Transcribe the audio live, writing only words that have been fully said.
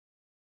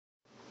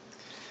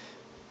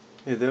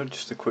Hey there,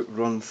 just a quick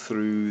run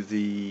through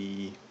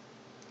the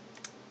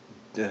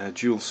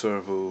dual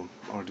servo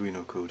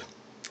Arduino code.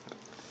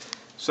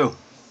 So,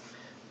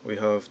 we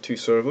have two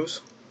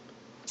servos.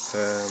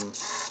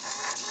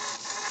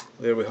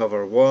 There we have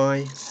our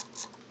Y,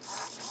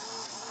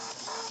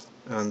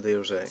 and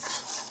there's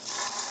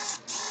X.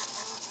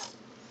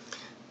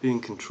 Being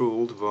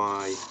controlled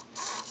by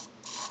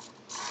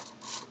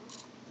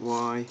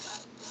Y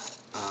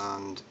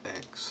and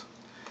X.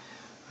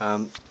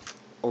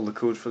 All the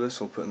code for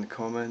this I'll put in the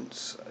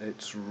comments.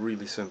 It's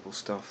really simple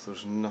stuff,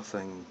 there's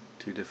nothing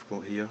too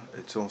difficult here.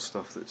 It's all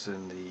stuff that's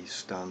in the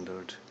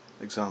standard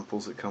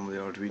examples that come with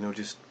the Arduino,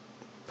 just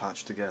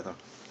patched together.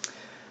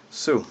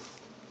 So,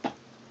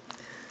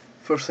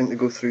 first thing to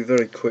go through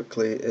very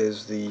quickly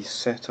is the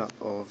setup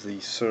of the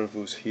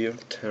servos here.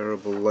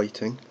 Terrible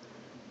lighting.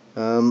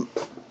 A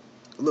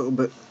little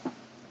bit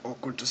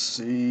awkward to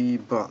see,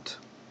 but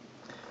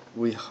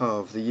we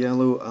have the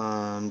yellow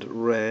and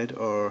red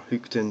are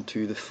hooked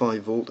into the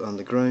 5V and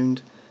the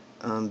ground,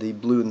 and the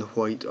blue and the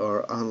white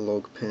are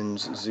analog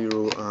pins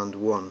 0 and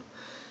 1.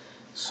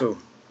 So,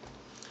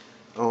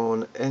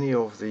 on any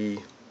of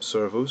the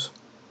servos,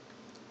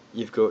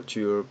 you've got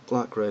your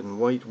black, red and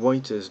white.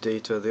 White is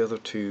data, the other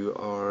two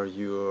are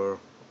your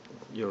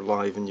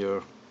live and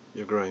your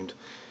ground.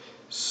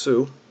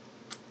 So,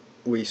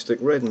 we stick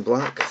red and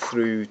black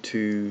through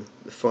to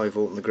the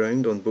 5V and the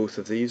ground on both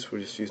of these. We're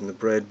just using the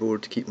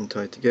breadboard to keep them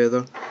tied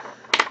together,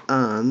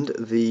 and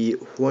the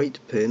white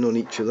pin on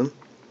each of them.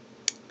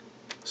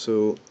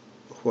 So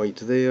white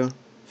there,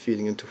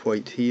 feeding into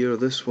white here.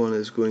 This one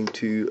is going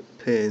to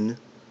pin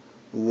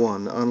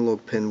 1,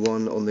 analog pin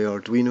 1 on the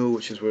Arduino,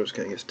 which is where it's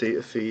getting its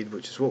data feed,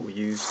 which is what we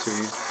use to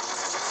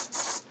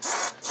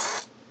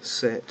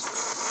set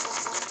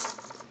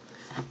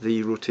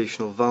the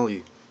rotational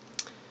value.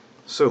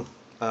 So,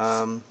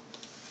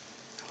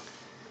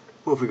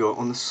 what have we got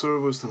on the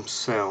servos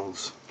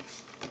themselves?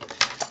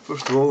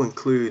 First of all,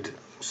 include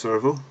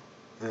servo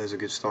as a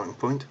good starting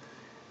point.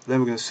 Then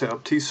we're going to set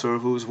up two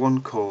servos,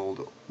 one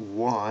called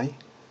Y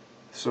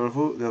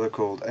servo, the other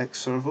called X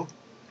servo,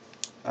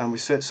 and we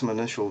set some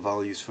initial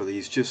values for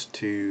these just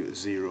to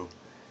 0.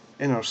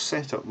 In our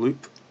setup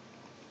loop,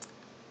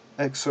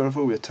 X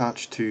servo we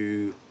attach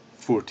to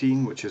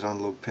 14, which is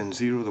analog pin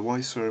 0, the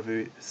Y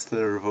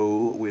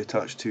servo we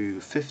attach to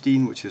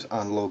 15, which is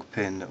analog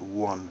pin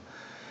 1.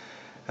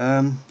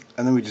 And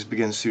then we just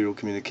begin serial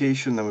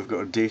communication. Then we've got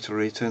our data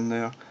rate in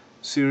there.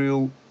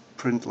 Serial,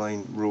 print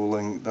line,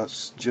 rolling,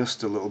 that's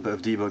just a little bit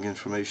of debug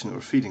information that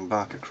we're feeding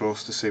back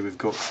across to say we've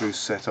got through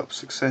setup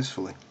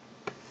successfully.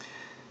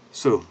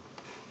 So,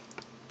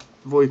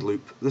 void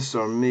loop, this is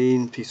our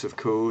main piece of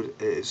code.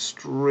 It is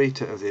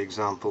straight out of the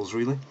examples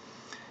really.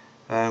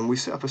 We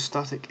set up a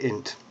static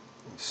int,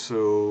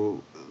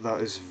 so that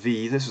is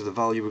v, this is the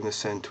value we're going to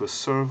send to a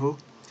servo,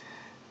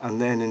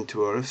 and then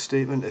into our if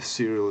statement, if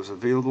serial is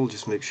available,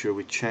 just make sure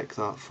we check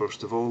that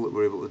first of all, that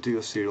we're able to do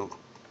a serial,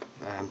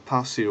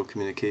 pass serial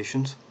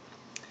communications.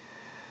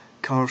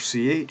 Char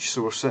ch,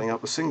 so we're setting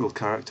up a single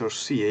character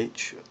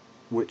ch,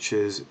 which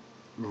is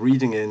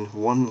reading in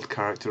one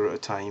character at a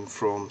time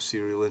from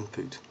serial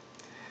input.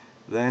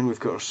 Then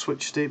we've got our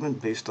switch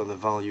statement based on the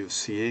value of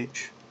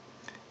ch.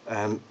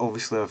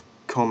 Obviously I've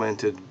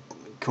commented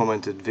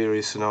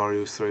various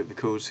scenarios throughout the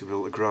code, so you'll be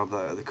able to grab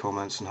that out of the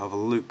comments and have a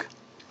look.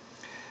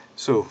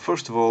 So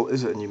first of all,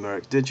 is it a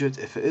numeric digit?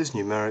 If it is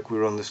numeric, we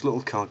run this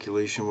little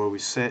calculation where we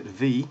set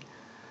v,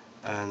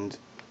 and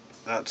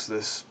that's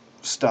this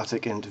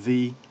static int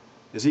v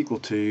is equal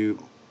to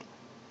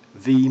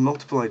v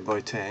multiplied by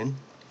 10,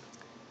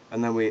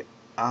 and then we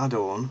add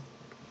on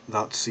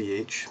that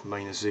ch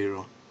minus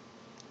 0.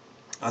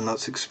 And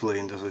that's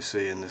explained, as I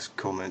say, in this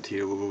comment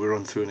here, where we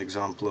run through an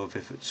example of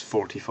if it's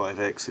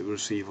 45x that we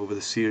receive over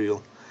the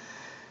serial,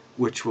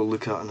 which we'll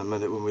look at in a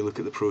minute when we look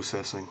at the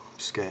processing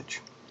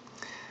sketch.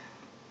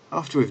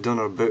 After we've done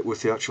our bit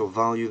with the actual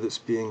value that's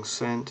being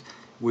sent,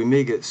 we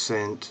may get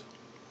sent,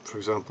 for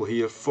example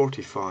here,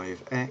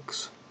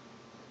 45x.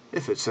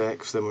 If it's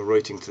x, then we're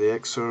writing to the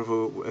x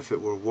servo. If it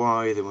were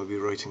y, then we'll be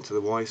writing to the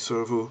y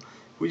servo.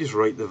 We just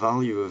write the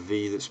value of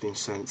v that's been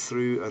sent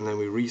through, and then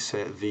we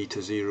reset v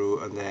to 0,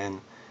 and then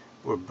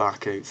we're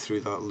back out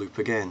through that loop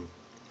again.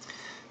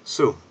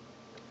 So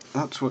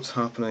that's what's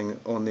happening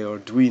on the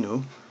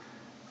Arduino.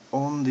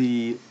 On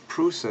the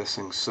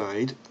processing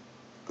side,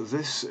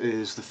 this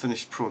is the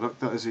finished product.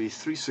 That is a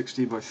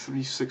 360 by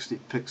 360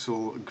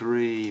 pixel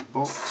grey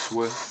box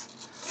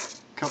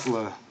with a couple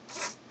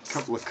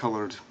of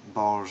coloured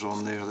bars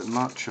on there that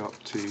match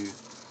up to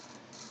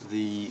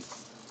the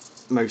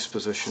mouse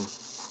position.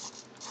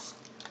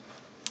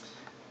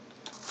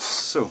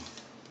 So,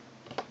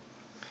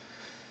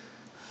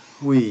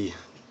 we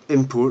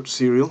import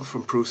serial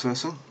from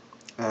processing.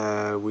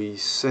 We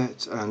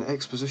set an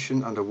X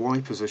position and a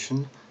Y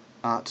position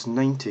at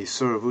 90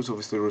 servos.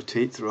 Obviously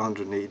rotate through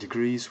 180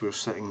 degrees. We're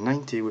setting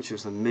 90, which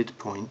is the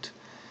midpoint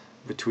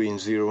between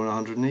 0 and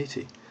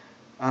 180.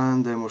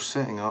 And then we're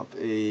setting up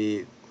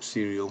a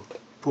serial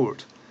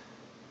port.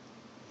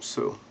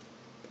 So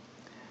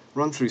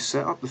Run through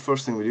setup. The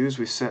first thing we do is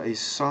we set a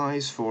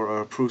size for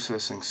our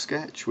processing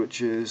sketch, which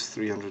is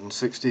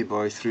 360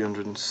 by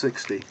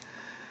 360.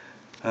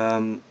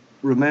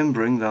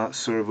 Remembering that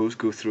servos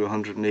go through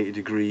 180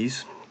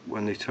 degrees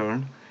when they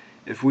turn,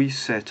 if we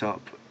set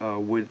up a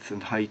width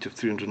and height of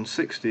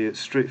 360, it's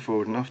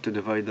straightforward enough to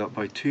divide that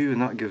by 2,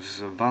 and that gives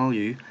us a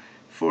value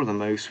for the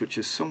mouse which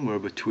is somewhere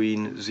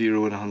between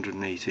 0 and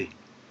 180.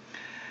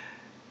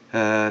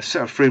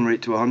 Set our frame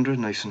rate to 100,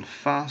 nice and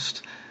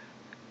fast.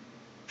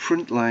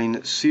 Print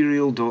line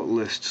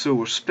serial.list, so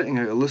we're spitting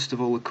out a list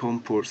of all the COM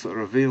ports that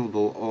are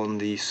available on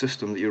the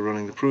system that you're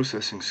running the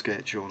processing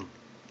sketch on.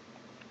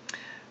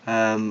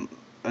 And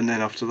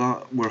then after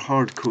that we're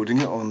hard coding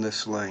it on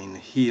this line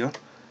here.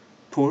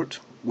 Port,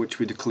 which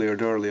we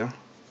declared earlier,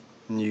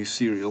 new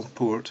serial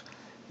port,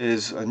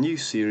 is a new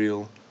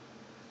serial,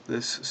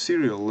 this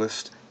serial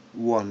list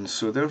 1,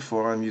 so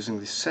therefore I'm using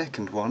the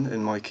second one,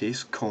 in my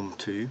case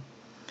COM2,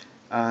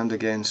 and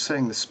again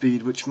setting the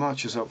speed which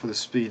matches up with the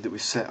speed that we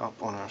set up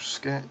on our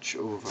sketch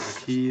over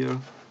here.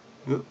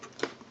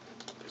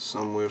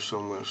 Somewhere,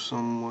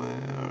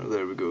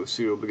 there we go,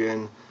 serial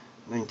begin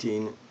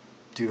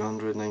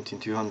 19200,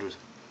 19200.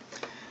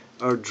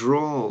 Our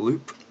draw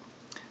loop,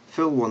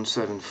 fill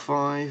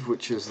 175,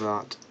 which is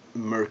that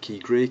murky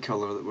grey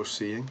colour that we're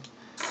seeing,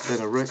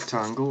 then a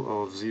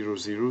rectangle of 0,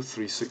 0,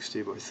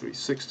 360 by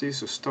 360,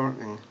 so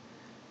starting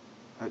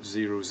at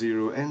 0,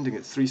 0, ending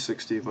at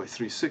 360 by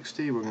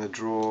 360, we're going to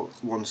draw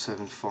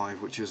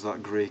 175, which is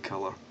that grey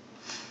colour.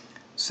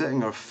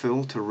 Setting our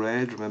fill to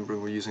red,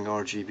 remembering we're using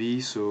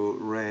RGB, so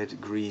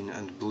red, green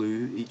and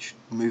blue, each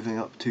moving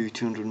up to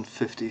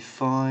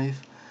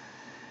 255.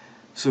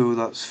 So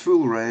that's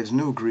full red,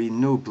 no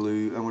green, no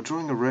blue, and we're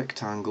drawing a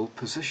rectangle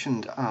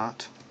positioned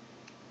at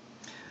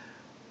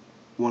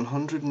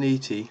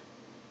 180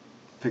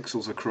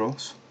 pixels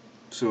across,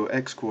 so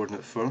X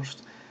coordinate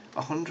first,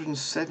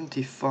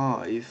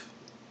 175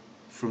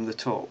 from the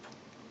top,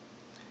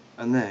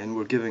 and then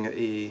we're giving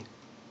it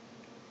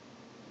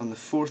on the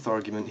fourth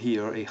argument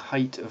here, a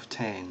height of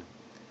 10.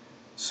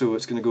 So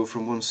it's going to go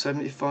from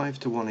 175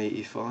 to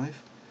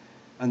 185,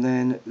 and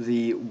then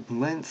the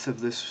length of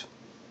this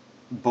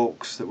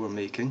box that we're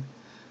making,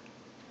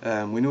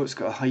 we know it's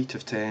got a height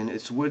of 10,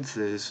 its width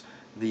is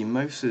the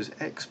mouse's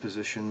X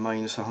position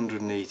minus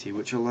 180,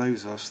 which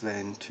allows us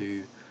then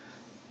to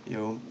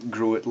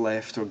grow it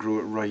left or grow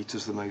it right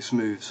as the mouse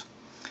moves.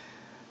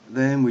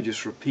 Then we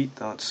just repeat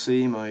that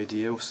same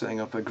idea,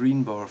 setting up a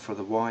green bar for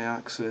the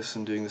y-axis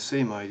and doing the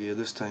same idea,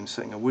 this time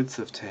setting a width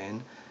of 10,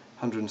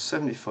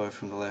 175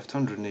 from the left,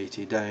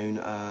 180 down,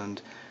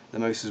 and the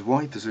mouse's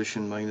y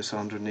position minus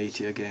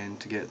 180 again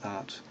to get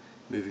that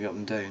moving up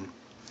and down.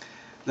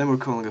 Then we're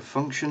calling a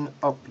function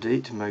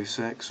update mouse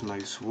x,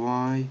 mouse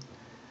y.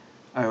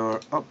 Our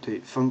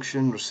update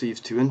function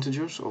receives two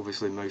integers,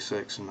 obviously mouse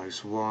x and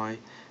mouse y.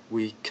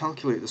 We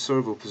calculate the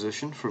servo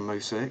position for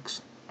mouse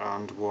x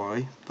and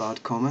y,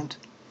 bad comment.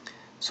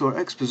 So our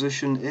x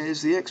position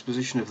is the x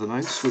position of the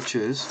mouse, which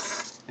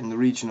is in the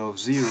region of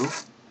 0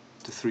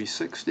 to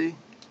 360,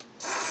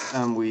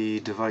 and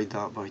we divide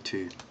that by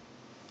 2.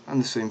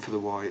 And the same for the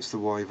y, it's the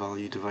y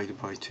value divided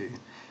by 2.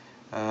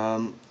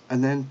 And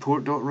then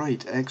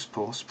port.write x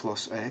pos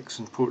plus x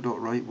and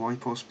port.write y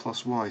pos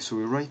plus y. So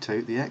we write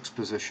out the x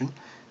position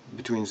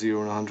between 0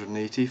 and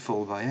 180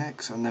 followed by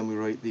x, and then we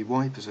write the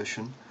y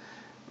position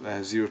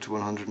 0 to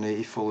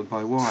 180 followed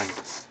by y,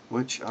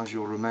 which, as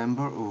you'll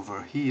remember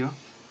over here,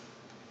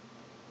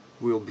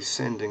 we'll be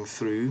sending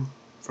through,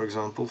 for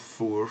example,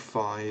 4,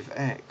 5,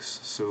 x.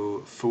 So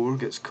 4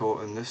 gets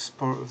caught in this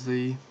part of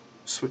the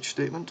switch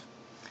statement,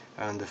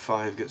 and the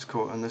 5 gets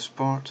caught in this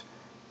part,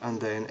 and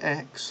then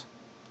x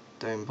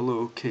down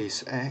below,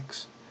 case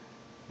x,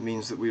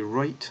 means that we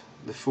write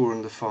the 4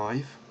 and the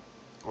 5,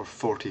 or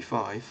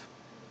 45,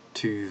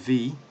 to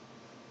v,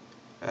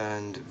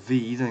 and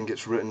v then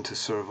gets written to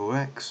servo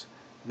x,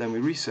 then we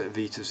reset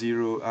v to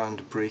 0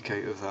 and break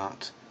out of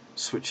that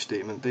switch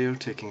statement there,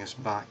 taking us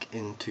back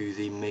into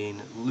the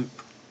main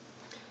loop.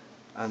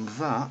 And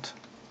that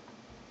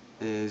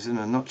is in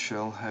a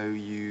nutshell how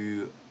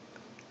you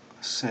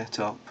set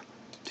up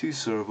two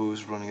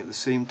servos running at the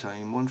same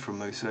time, one for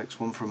mouse x,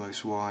 one for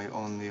mouse y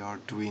on the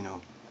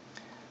Arduino.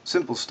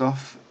 Simple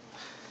stuff.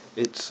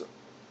 It's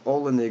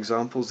all in the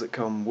examples that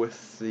come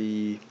with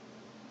the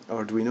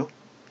Arduino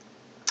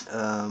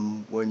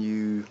when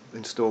you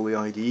install the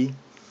IDE,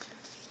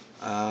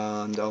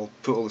 and I'll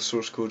put all the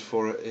source code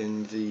for it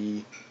in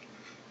the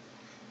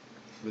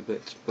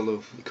bit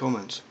below the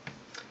comments.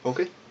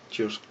 Okay,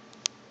 cheers.